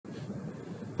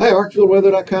Hi,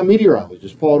 ArcfieldWeather.com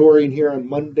meteorologist Paul Dorian here on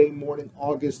Monday morning,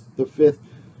 August the 5th.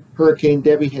 Hurricane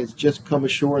Debby has just come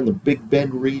ashore in the Big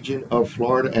Bend region of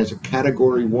Florida as a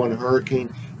Category 1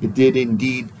 hurricane. It did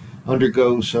indeed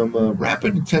undergo some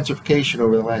rapid intensification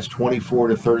over the last 24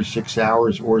 to 36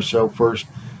 hours or so. First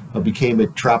became a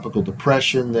tropical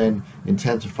depression, then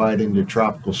intensified into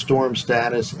tropical storm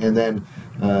status, and then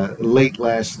late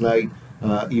last night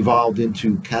evolved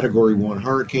into Category 1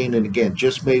 hurricane, and again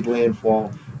just made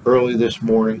landfall early this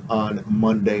morning on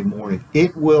Monday morning.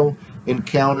 It will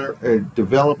encounter a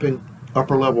developing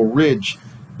upper level ridge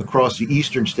across the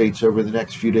eastern states over the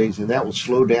next few days, and that will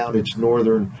slow down its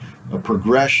northern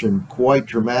progression quite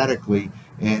dramatically,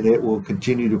 and it will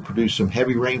continue to produce some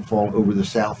heavy rainfall over the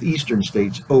southeastern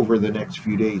states over the next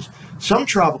few days. Some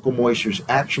tropical moisture is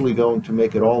actually going to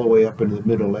make it all the way up into the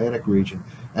mid-Atlantic region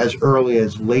as early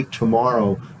as late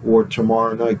tomorrow or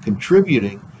tomorrow night,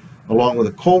 contributing along with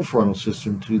a cold frontal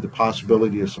system to the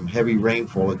possibility of some heavy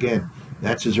rainfall. Again,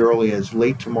 that's as early as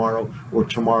late tomorrow or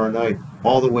tomorrow night,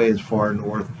 all the way as far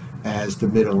north as the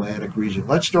mid-Atlantic region.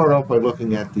 Let's start off by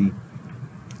looking at the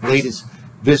latest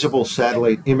visible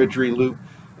satellite imagery loop,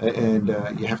 and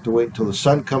you have to wait until the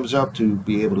sun comes up to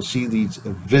be able to see these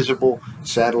visible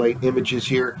satellite images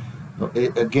here.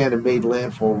 Again, it made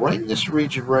landfall right in this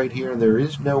region right here, and there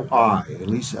is no eye. At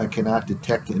least I cannot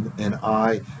detect an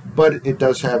eye, but it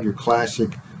does have your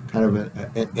classic kind of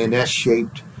an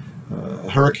S-shaped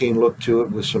hurricane look to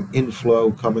it, with some inflow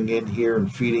coming in here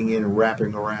and feeding in and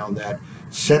wrapping around that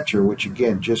center, which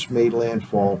again just made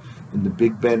landfall in the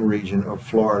Big Bend region of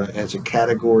Florida as a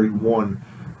Category 1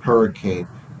 hurricane.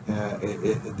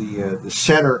 The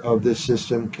center of this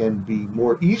system can be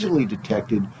more easily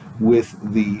detected with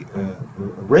the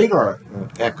radar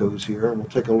echoes here, and we'll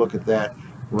take a look at that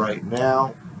right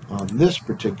now on this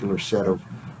particular set of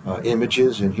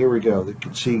images. And here we go. You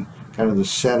can see kind of the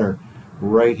center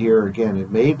right here. Again,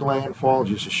 it made landfall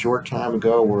just a short time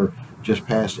ago. We're just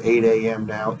past 8 a.m.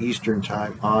 now Eastern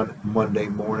time on Monday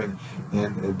morning,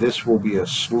 and this will be a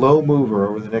slow mover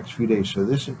over the next few days. So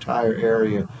this entire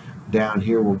area down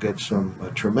here will get some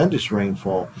tremendous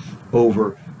rainfall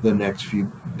over the next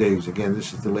few days. Again,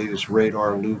 this is the latest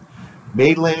radar loop.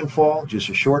 Made landfall just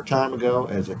a short time ago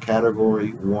as a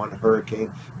Category 1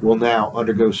 hurricane. Will now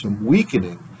undergo some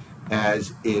weakening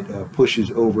as it pushes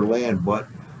over land, but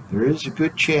there is a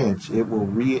good chance it will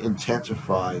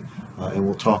re-intensify, and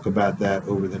we'll talk about that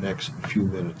over the next few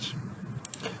minutes.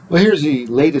 Well, here's the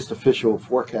latest official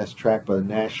forecast track by the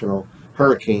National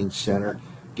Hurricane Center.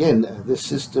 Again, this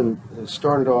system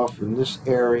started off in this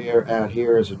area out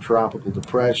here as a tropical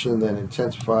depression, then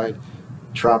intensified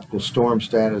tropical storm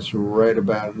status right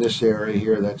about in this area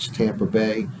here. That's Tampa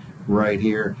Bay right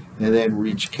here, and then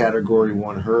reached Category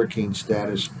 1 hurricane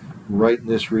status right in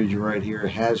this region right here. It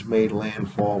has made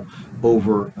landfall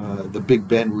over the Big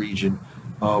Bend region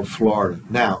of Florida.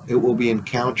 Now, it will be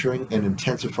encountering an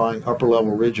intensifying upper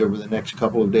level ridge over the next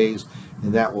couple of days,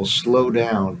 and that will slow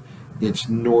down its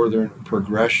northern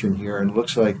progression here, and it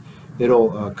looks like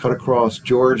it'll cut across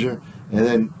Georgia and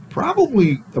then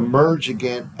probably emerge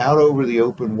again out over the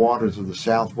open waters of the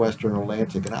southwestern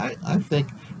Atlantic. And I think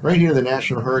right here the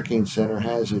National Hurricane Center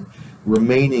has it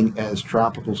remaining as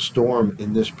tropical storm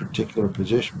in this particular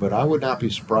position, but I would not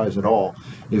be surprised at all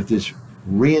if this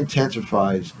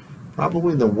re-intensifies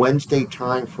probably in the Wednesday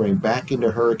time frame back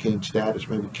into hurricane status,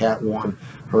 maybe Cat 1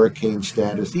 hurricane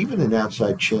status, even an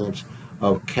outside chance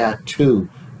of Cat 2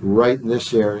 right in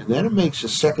this area. And then it makes a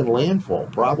second landfall,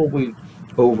 probably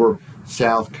over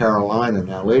South Carolina.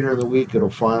 Now, later in the week, it'll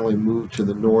finally move to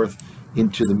the north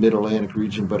into the mid-Atlantic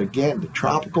region. But again, the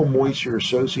tropical moisture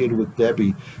associated with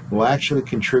Debby will actually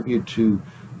contribute to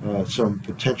some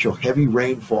potential heavy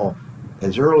rainfall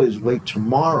as early as late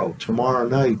tomorrow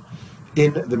night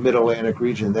in the mid-Atlantic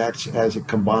region. That's as it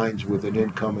combines with an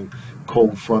incoming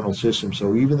cold frontal system.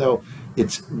 So even though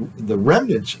it's the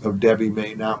remnants of Debby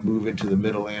may not move into the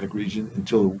mid-Atlantic region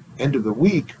until the end of the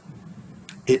week,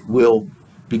 it will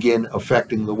begin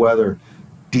affecting the weather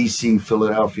DC,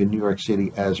 Philadelphia, New York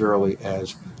City as early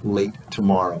as late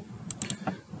tomorrow.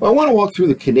 Well, I want to walk through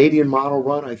the Canadian model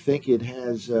run. I think it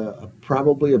has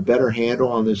probably a better handle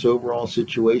on this overall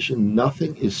situation.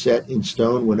 Nothing is set in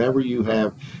stone. Whenever you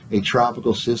have a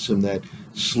tropical system that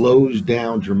slows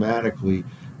down dramatically,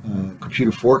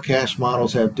 computer forecast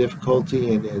models have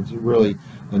difficulty, and it's really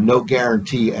no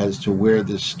guarantee as to where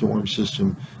this storm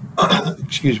system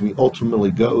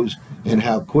ultimately goes and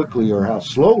how quickly or how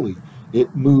slowly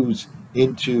it moves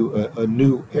into a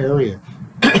new area.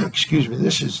 Excuse me.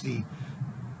 This is the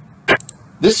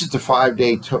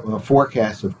 5-day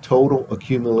forecast of total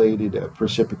accumulated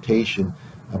precipitation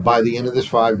by the end of this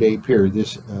 5-day period.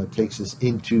 This takes us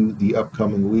into the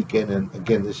upcoming weekend, and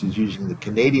again, this is using the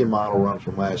Canadian model run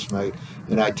from last night,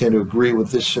 and I tend to agree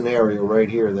with this scenario right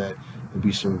here that there'll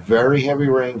be some very heavy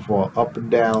rainfall up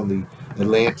and down the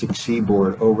Atlantic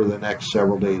seaboard over the next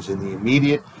several days. In the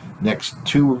immediate next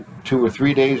two or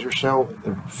 3 days or so,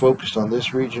 focused on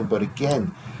this region, but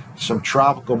again, some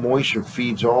tropical moisture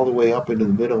feeds all the way up into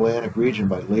the mid-Atlantic region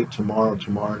by late tomorrow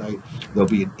night. There'll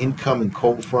be an incoming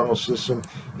cold frontal system,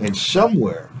 and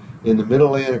somewhere in the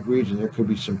mid-Atlantic region there could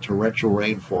be some torrential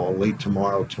rainfall late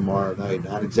tomorrow night.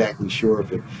 Not exactly sure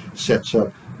if it sets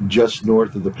up just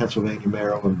north of the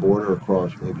Pennsylvania-Maryland border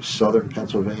across maybe southern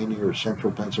Pennsylvania or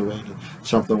central Pennsylvania.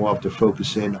 Something we'll have to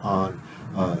focus in on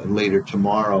later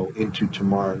tomorrow into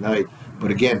tomorrow night. But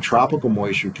again, tropical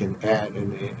moisture can add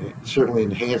and certainly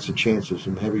enhance the chance of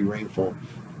some heavy rainfall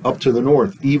up to the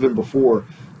north, even before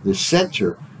the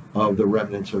center of the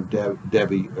remnants of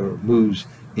Debby moves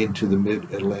into the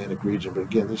mid-Atlantic region. But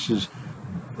again, this is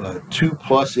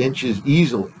 2+ inches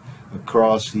easily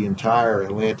across the entire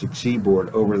Atlantic seaboard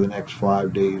over the next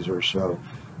 5 days or so.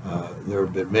 There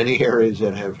have been many areas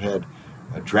that have had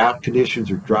drought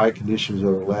conditions or dry conditions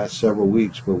over the last several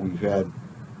weeks, but we've had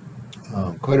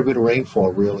quite a bit of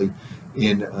rainfall really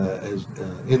in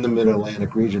the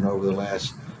mid-Atlantic region over the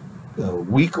last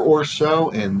week or so,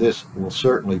 and this will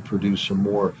certainly produce some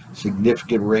more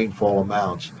significant rainfall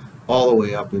amounts all the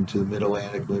way up into the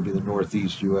mid-Atlantic, maybe the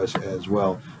northeast U.S. as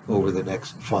well, over the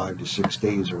next 5 to 6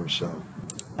 days or so.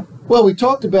 Well, we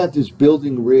talked about this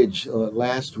building ridge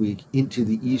last week into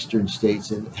the eastern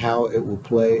states and how it will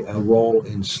play a role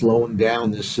in slowing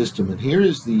down this system. And here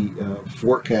is the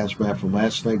forecast map from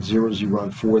last night's 0Z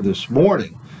run for this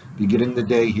morning, beginning the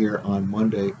day here on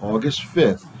Monday, August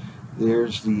 5th.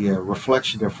 There's the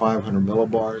reflection of 500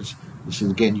 millibars. This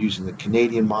is again using the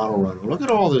Canadian model run. Look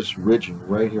at all this ridging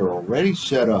right here already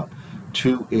set up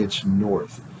to its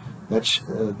north. That's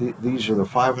these are the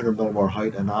 500 millibar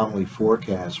height anomaly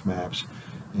forecast maps,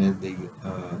 and the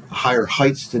higher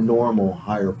heights to normal,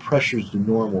 higher pressures to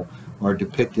normal are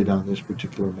depicted on this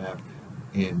particular map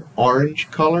in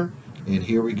orange color. And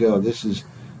here we go. This is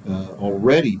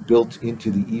already built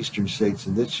into the eastern states,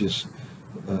 and this just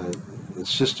the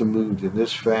system moved in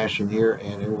this fashion here,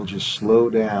 and it will just slow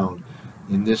down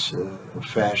in this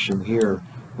fashion here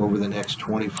over the next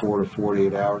 24 to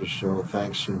 48 hours or so,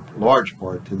 thanks in large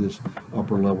part to this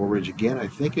upper level ridge. Again, I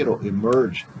think it'll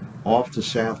emerge off the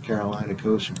South Carolina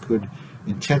coast and could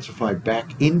intensify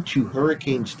back into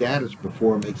hurricane status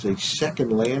before it makes a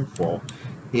second landfall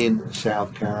in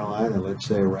South Carolina, let's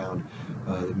say around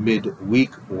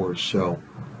midweek or so.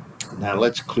 Now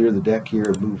let's clear the deck here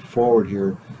and move forward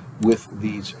here with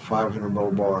these 500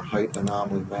 millibar height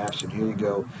anomaly maps, and here you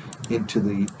go into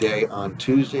the day on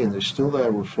Tuesday, and there's still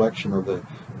that reflection of the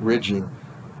ridging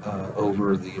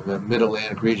over the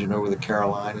mid-Atlantic region, over the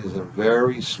Carolinas, and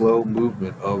very slow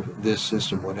movement of this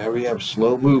system. Whenever you have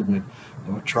slow movement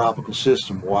of a tropical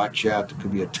system, watch out. There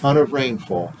could be a ton of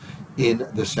rainfall in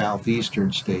the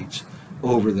southeastern states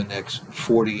over the next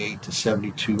 48 to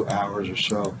 72 hours or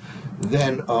so.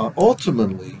 Then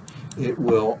ultimately it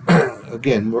will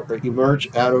again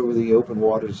emerge out over the open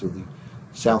waters of the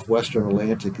southwestern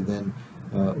Atlantic, and then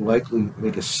likely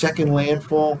make a second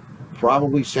landfall,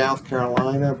 probably South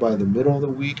Carolina by the middle of the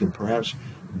week, and perhaps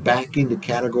back into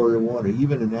Category 1 or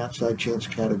even an outside chance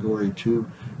Category 2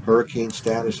 hurricane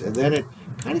status. And then it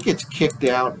kind of gets kicked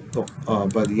out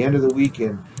by the end of the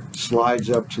weekend, slides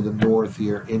up to the north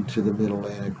here into the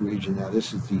mid-Atlantic region. Now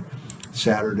this is the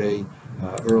Saturday,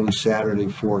 early Saturday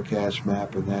forecast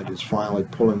map, and that is finally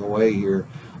pulling away here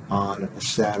on a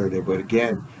Saturday. But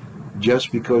again,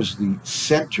 just because the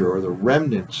center or the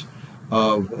remnants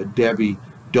of Debby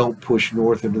don't push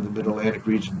north into the mid-Atlantic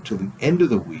region until the end of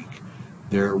the week,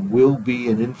 there will be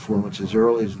an influence as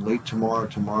early as late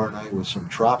tomorrow night, with some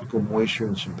tropical moisture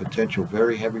and some potential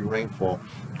very heavy rainfall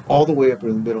all the way up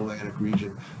into the mid-Atlantic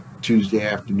region Tuesday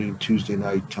afternoon, Tuesday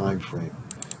night time frame.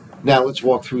 Now let's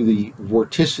walk through the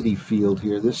vorticity field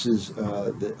here. This is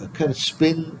a kind of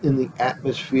spin in the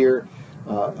atmosphere.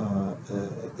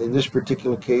 In this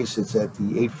particular case, it's at the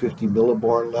 850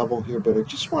 millibar level here, but I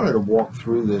just wanted to walk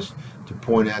through this to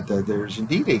point out that there is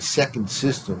indeed a second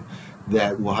system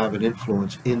that will have an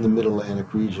influence in the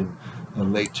mid-Atlantic region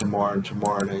late tomorrow and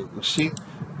tomorrow night. You'll see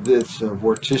this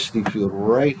vorticity field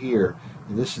right here,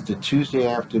 and this is the Tuesday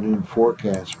afternoon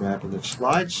forecast map, and it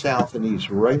slides south and east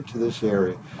right into this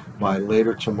area by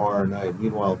later tomorrow night.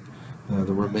 Meanwhile,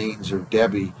 the remains of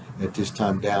Debby at this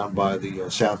time down by the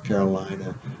South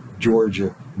Carolina,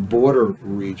 Georgia border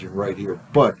region right here.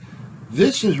 But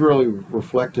this is really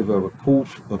reflective of a cold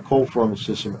frontal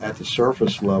system at the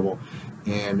surface level,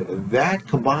 And that,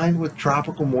 combined with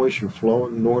tropical moisture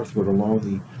flowing northward along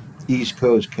the East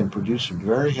Coast, can produce some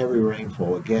very heavy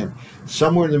rainfall. Again,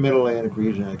 somewhere in the Middle Atlantic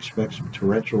region, I expect some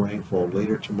torrential rainfall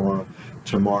later tomorrow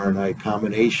night.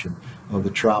 Combination of the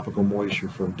tropical moisture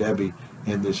from Debby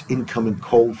and this incoming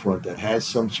cold front that has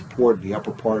some support in the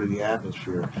upper part of the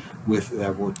atmosphere with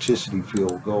that vorticity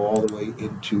field will go all the way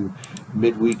into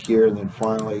midweek here, and then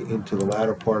finally into the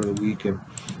latter part of the week. And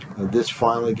this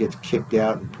finally gets kicked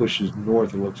out and pushes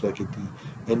north, it looks like, at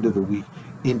the end of the week,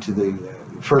 into the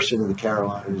first into the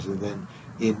Carolinas and then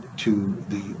into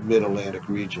the Mid-Atlantic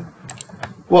region.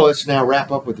 Well, let's now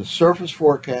wrap up with the surface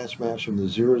forecast maps from the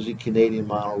 0Z Canadian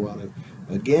model running.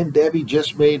 Again, Debby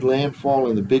just made landfall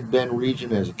in the Big Bend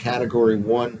region as a Category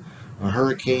 1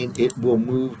 hurricane. It will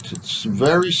move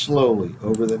very slowly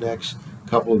over the next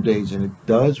couple of days, and it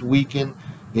does weaken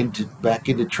back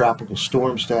into tropical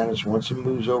storm status once it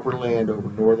moves over land over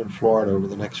northern Florida over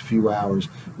the next few hours.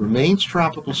 Remains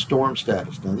tropical storm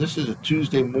status. Now, this is a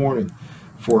Tuesday morning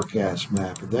forecast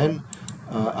map. Then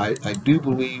I do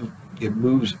believe it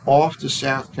moves off the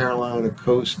South Carolina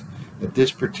coast at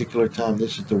this particular time.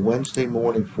 This is the Wednesday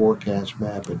morning forecast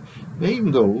map, and may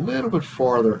even go a little bit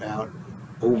farther out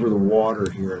over the water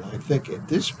here. And I think at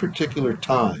this particular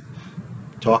time,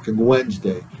 talking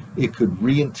Wednesday, it could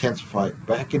re-intensify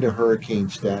back into hurricane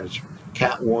status,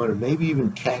 Cat 1 and maybe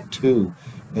even Cat 2,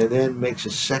 and then makes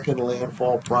a second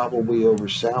landfall probably over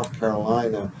South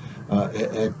Carolina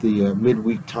at the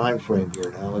midweek time frame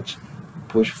here. Now let's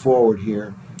push forward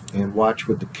here and watch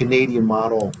what the Canadian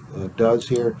model does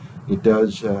here. It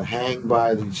does hang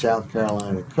by the South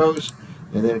Carolina coast,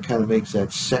 and then it kind of makes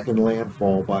that second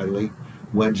landfall by late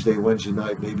Wednesday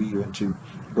night, maybe even to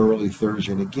early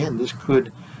Thursday. And again, this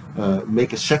could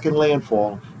make a second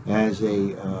landfall as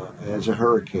a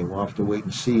hurricane. We'll have to wait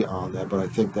and see on that, but I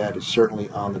think that is certainly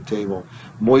on the table.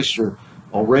 Moisture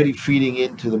already feeding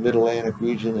into the Mid-Atlantic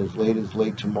region as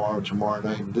late tomorrow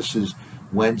night. And this is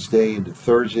Wednesday into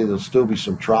Thursday. There'll still be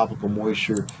some tropical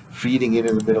moisture feeding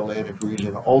into the Mid-Atlantic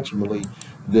region. Ultimately,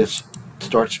 this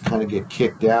starts to kind of get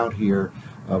kicked out here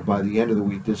by the end of the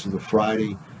week. This is the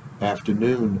Friday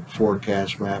afternoon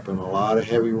forecast map, and a lot of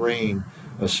heavy rain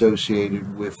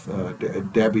associated with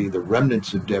Debby, the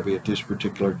remnants of Debby at this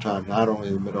particular time, not only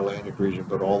in the Mid-Atlantic region,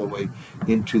 but all the way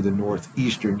into the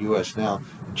northeastern U.S. Now,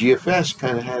 GFS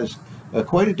kind of has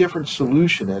quite a different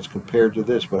solution as compared to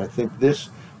this, but I think this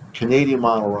Canadian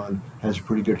model run has a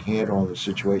pretty good handle on the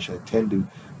situation. I tend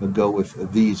to go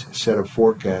with these set of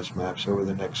forecast maps over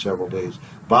the next several days.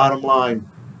 Bottom line,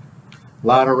 a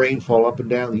lot of rainfall up and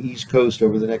down the East Coast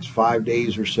over the next 5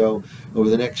 days or so. Over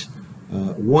the next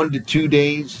 1 to 2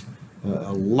 days,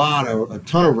 a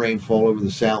ton of rainfall over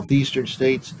the southeastern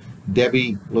states.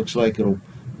 Debby looks like it'll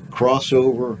cross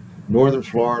over northern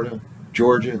Florida,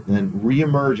 Georgia, then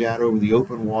reemerge out over the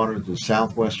open water of the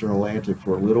southwestern Atlantic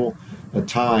for a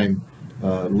time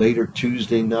later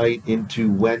Tuesday night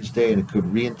into Wednesday, and it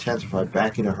could re-intensify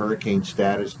back into hurricane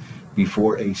status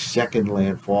before a second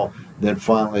landfall. Then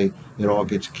finally, it all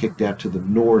gets kicked out to the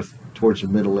north towards the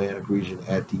Mid-Atlantic region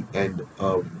at the end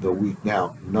of the week.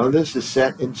 Now, none of this is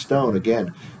set in stone.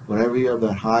 Again, whenever you have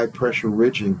that high pressure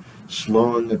ridging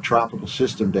slowing the tropical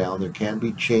system down, there can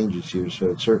be changes here.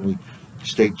 So certainly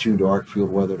stay tuned to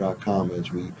arcfieldweather.com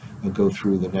as we go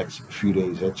through the next few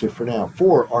days. That's it for now.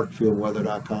 For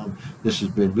arcfieldweather.com, this has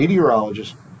been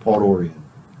meteorologist Paul Dorian.